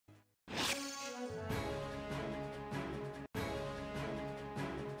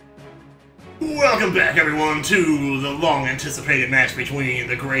Welcome back, everyone, to the long-anticipated match between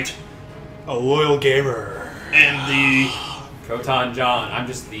the great... A loyal gamer. And the... Proton John. I'm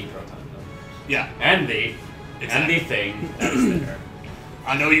just the Proton John. Yeah. And the... Exactly. And the thing that is there.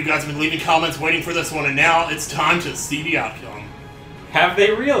 I know you guys have been leaving comments waiting for this one, and now it's time to see the outcome. Have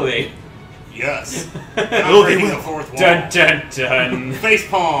they really? Yes. I'm breaking the fourth wall. Dun dun dun. Face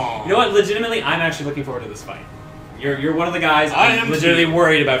palm. You know what? Legitimately, I'm actually looking forward to this fight. You're one of the guys I I'm am legitimately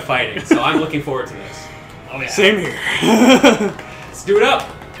worried about fighting, so I'm looking forward to this. Oh yeah. Same here. Let's do it up.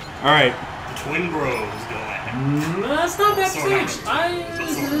 All right. The twin bros go at That's not that Sort stage.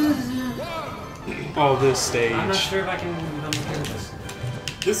 Oh, this stage. I'm not sure if I can okay with this.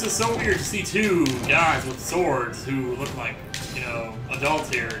 This is so weird to see two guys with swords who look like, you know, adults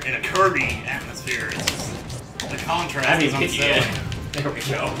here in a Kirby atmosphere. It's just the contrast is unsettling. There we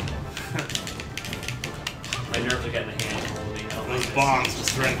go. My nerves are getting the hand holding. Those bombs just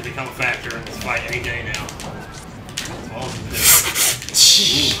threaten to become a factor in this fight any day now. As well as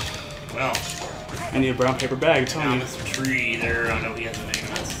this. Well, I need a brown paper bag, tell now me. Mr. Tree there, I know he has a name.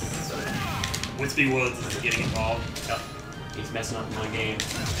 That's Wispy Woods is getting involved. Yep. He's messing up my game.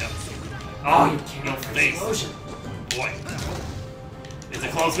 Yep. Oh, you can't No go for face. explosion. Boy. It's a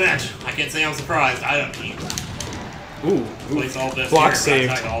close match. I can't say I'm surprised. I don't need. Ooh. Place all bets Block here.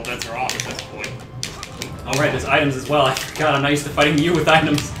 saved. All bets are off at this point. Alright, there's items as well. I forgot I'm not used to fighting you with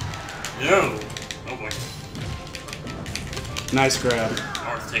items. No. Oh boy. Nice grab.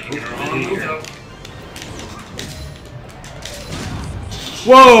 Art's taking her on here.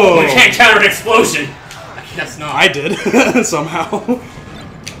 Whoa! We can't counter an explosion! I guess not. I did, somehow.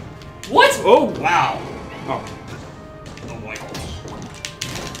 What? Oh! Wow. Oh. Oh boy.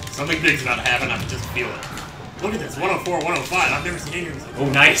 Something big's about to happen. I can just feel it. Look at this. 104, 105. I've never seen anything like Oh,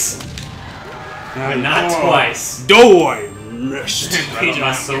 nice. But not twice. Do I missed. Right my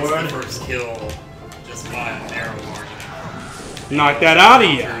on sword. the first kill just by a narrow margin. Knock that out of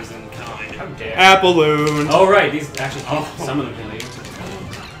you. Factors in kind. How dare. Appaloon. Oh, right, these actually, some of them can leave.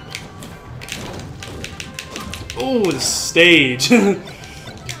 Oh, the stage.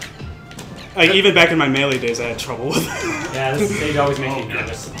 Like, even back in my Melee days, I had trouble with it. Yeah, this stage always makes me Oh,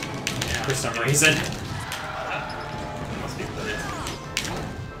 nervous. Yeah. For some reason. Must be good.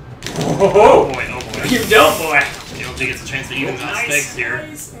 Oh, Oh boy, oh boy. you don't, boy! You don't think it's a chance to even out Nice, stakes here.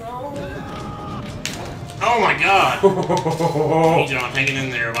 nice, no. Oh my god! John hanging in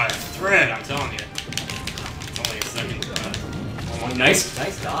there by a thread, I'm telling you. It's only a second. Oh,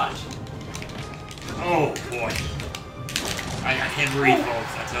 nice dodge. Oh boy. I can't breathe,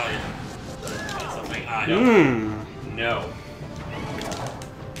 folks, I tell you. That's something I don't. No.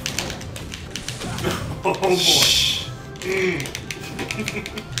 Oh boy.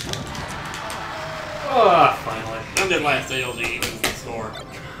 Finally. I'm dead last ALG evens the score.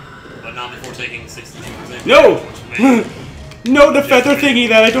 But not before taking 62%. No! No, the feather thingy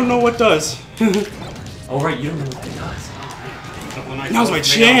that I don't know what does. Oh, right, you don't know what that does. Now's my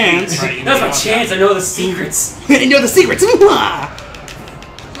chance. Now's my chance, I know the secrets. I know the secrets! I don't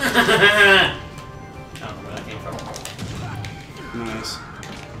know where that came from. Nice.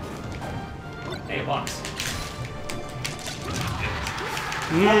 Hey, a box.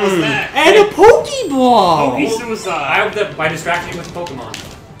 What was that? And a Pokeball! Pokey suicide! By distracting you with Pokemon.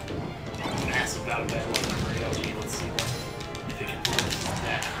 Massive battle bad one for ALG. Let's see what if it can pull this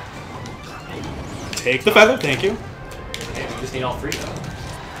attack. Take the feather, thank you. Okay, we just need all three, though.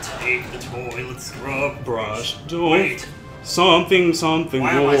 Take the toilet scrub Brush. Don't. Wait. Something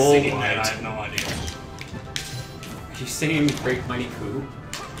Why am I singing right. that? I have no idea. Are you singing Great Mighty Pooh?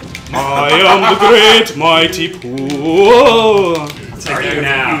 I am the great mighty Pooh. Are you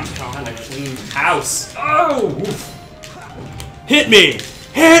now? On a clean house. Oh! Oof. Hit me!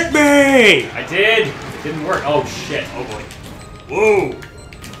 Hit me! I did! It didn't work. Oh, shit. Oh boy.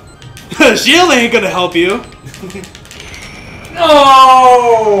 Whoa! Shield ain't gonna help you.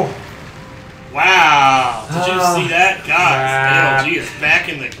 No! Wow! Did you see that? Guys, crap. ALG is back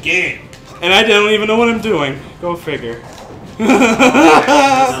in the game. And I don't even know what I'm doing. Go figure. I'm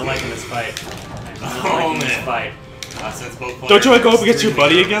not liking this fight. I'm not Oh, liking this man. fight. Since both players Don't you wanna go are up against your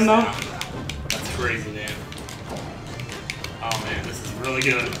buddy extremely again, nervous now. That's crazy, man. Oh man, this is really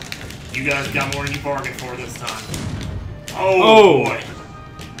good. You guys got more than you bargained for this time. Oh, boy.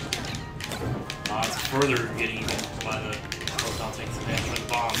 It's further getting even by the Proton taking some damage from the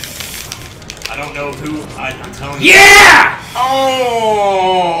bomb. I don't know who. I'm telling you. Yeah!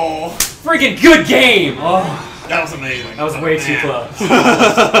 Oh! Freaking good game! Oh, That was amazing. that was way too Man. close.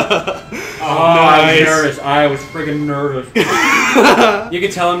 Oh, I was nice. nervous. I was freaking nervous. You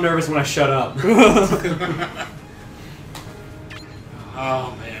can tell I'm nervous when I shut up.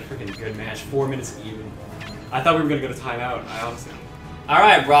 Oh man. freaking good match. 4 minutes even. I thought we were gonna go to timeout. I honestly. All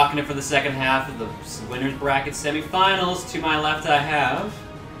right, rocking it for the second half of the winners bracket semifinals. To my left, I have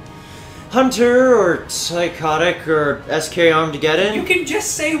Hunter or Psychotic or SK Armageddon. You can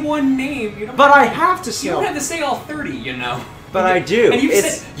just say one name. You don't But I have to say. You don't have to say all 30, you know. But I do. And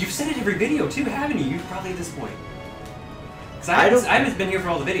you've said it every video too, haven't you? You've probably at this point. Because I haven't been here for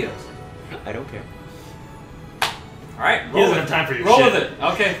all the videos. I don't care. All right, He doesn't have time for your roll shit. with it.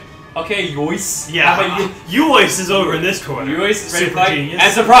 Okay. Okay, Yois. Yeah, How about Yois is over in this corner. Yois is ready to Super fight. genius.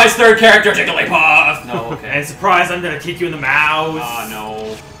 And surprise third character, Jigglypuff. No, okay. And surprise, I'm gonna kick you in the mouth. Oh,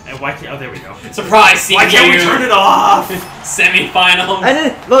 no. And why can't? Oh, there we go. Surprise, CPU. Why can't we turn it off? Semifinals. And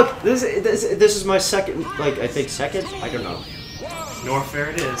then, look, this is my second, like, I think second? I don't know.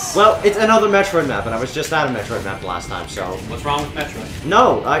 Norfair it is. Well, it's another Metroid map, and I was just at a Metroid map last time, so... What's wrong with Metroid?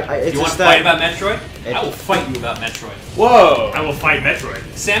 No, it's You want just to fight that... about Metroid? I will fight you about Metroid. Whoa! I will fight Metroid.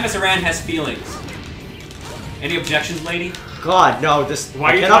 Samus Aran has feelings. Any objections, lady? God, no, this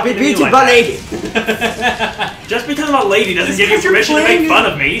Why are you cannot be talking to me beaten like by that? lady! Just because I'm a lady doesn't It's give you 'cause you're permission to playing make fun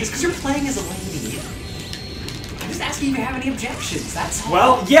of me. It's because you're playing as a lady. I'm just asking if you have any objections, that's all.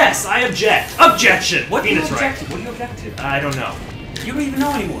 Well, yes, I object. Objection! What do you Venus object right. to? What do you object to? I don't know. You don't even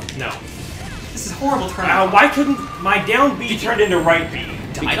know anymore. No. This is horrible turn. Why couldn't my down B turn into right B?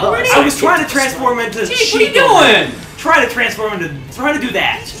 Died already? I was trying to transform into Jake, what are you doing? Trying to transform into... Trying to do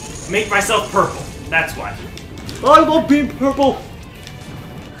that. Make myself purple. That's why. I love being purple!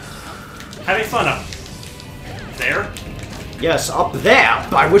 Having fun up there? Yes, up there,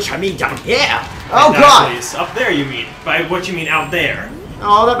 by which I mean down here! Oh No, god! please. Up there you mean. By what you mean out there.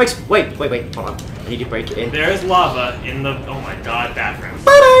 Oh, that makes... Wait, hold on. I need to break it in. There's lava in the... Oh my god, background.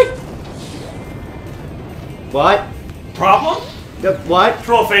 Bye-bye! What? Problem? What?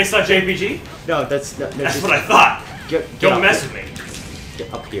 Trollface.jpg? No, that's That's what I thought. Get Don't up mess here. with me.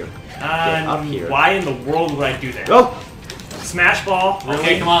 Get up here. Get up here. Why in the world would I do that? Go! Smash ball? Really?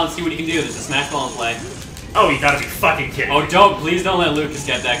 Okay, come on, let's see what you can do. There's a Smash Ball in play. Oh, you gotta be fucking kidding Oh, me. please don't let Lucas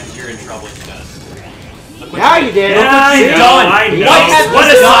get that because you're in trouble if he does. Look what Now you did! Yeah, I See? know, done. I know. What has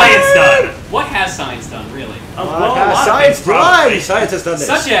has science science done? What has science done, really? A Well, lot of science things, probably. Science has done this.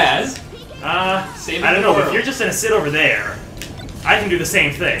 Such as... Saving I don't the know, but world. if you're just gonna sit over there, I can do the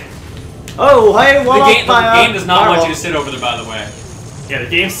same thing. Oh, hey, The what game does not want you to sit over there, by the way. Yeah, the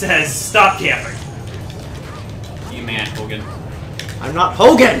game says stop camping. Be a man, Hogan. I'm not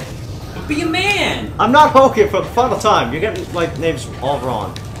Hogan! But be a man! I'm not Hogan for the final time. You're getting, like, names all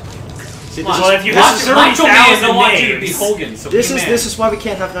wrong. See, Come on. this Well, if you have Macho Man don't want 30,000 you to be names, Hogan, so this be a is man. this is why we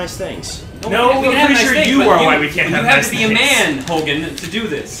can't have nice things. No, we I'm can have pretty nice sure things, you but are why we can't but have you have nice to be a things. man, Hogan, to do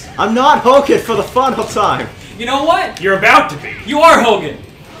this. I'm not Hogan for the final time. You know what? You're about to be. You are Hogan.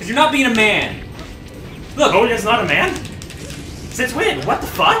 Because you're not being a man. Look. Hogan's not a man? Since when? What the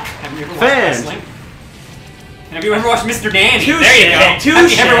fuck? Have you ever watched Fan. wrestling? And have you ever watched Mr. Nanny? Touche, There you go. Have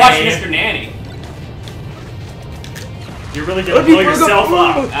touche. you ever watched Mr. Nanny? You're really gonna blow yourself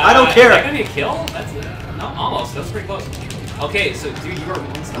up. I don't Is care. that gonna be a kill? That's no, almost. That's pretty close. Okay, so dude, you were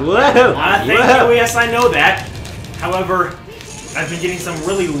one stop. Whoa. Thank Whoa. you, yes, I know that. However, I've been getting some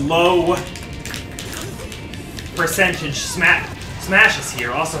really low percentage smashes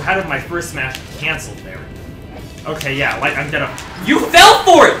here. Also, how did my first smash get canceled there? Okay, yeah, like I'm gonna. You fell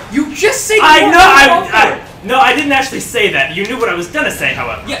for it. You just said you I weren't know. gonna fall for it. No, I didn't actually say that. You knew what I was gonna say,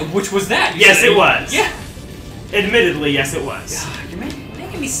 however. Yeah, which was that? You Yes, said it was. Yeah. Admittedly, yes, it was. God, you're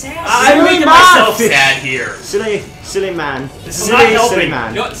making me sad. I'm Silly making man. myself sad here. Silly man. This is silly, not helping. silly man.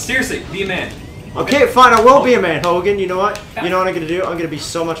 You know what? Seriously, be a man. Okay, fine, I will be a man, Hogan. You know what? You know what I'm gonna do? I'm gonna be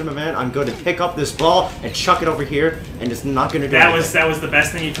so much of a man. I'm going to pick up this ball and chuck it over here, and it's not gonna do That anything. was the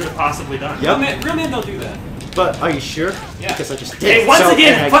best thing you could have possibly done. Yep. Real men don't do that. But are you sure? Yeah. Because I just did. Hey, once So-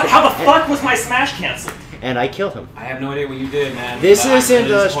 again, and I- how the fuck was my smash canceled? And I killed him. I have no idea what you did, man. This I'm isn't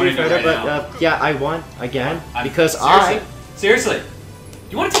really Street disappointed in you Fighter, right but now. yeah, I won again because Seriously.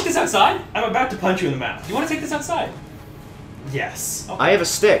 You want to take this outside? I'm about to punch you in the mouth. You want to take this outside? Yes. Okay. I have a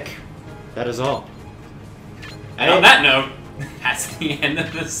stick. That is all. And on that note, that's the end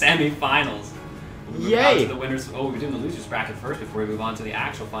of the semifinals. We move on Yay. to the winners. Oh, we're doing the losers bracket first before we move on to the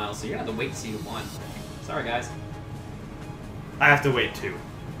actual finals, so you're gonna have to wait to see who won. Sorry, guys. I have to wait too.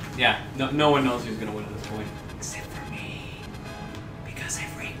 Yeah, no one knows who's gonna win at this point. Except for me. Because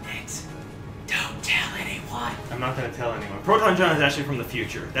I've rigged it. Don't tell anyone. I'm not gonna tell anyone. Proton John is actually from the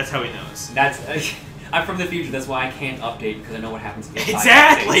future. That's how he knows. That's... I'm from the future, that's why I can't update, because I know what happens if I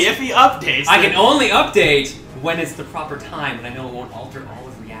Exactly. update. If he updates, I then- can only update when it's the proper time, and I know it won't alter all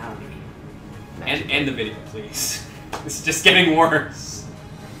of reality. And end the video, please. It's just getting worse.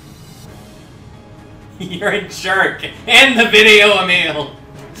 You're a jerk. End the video, Emil.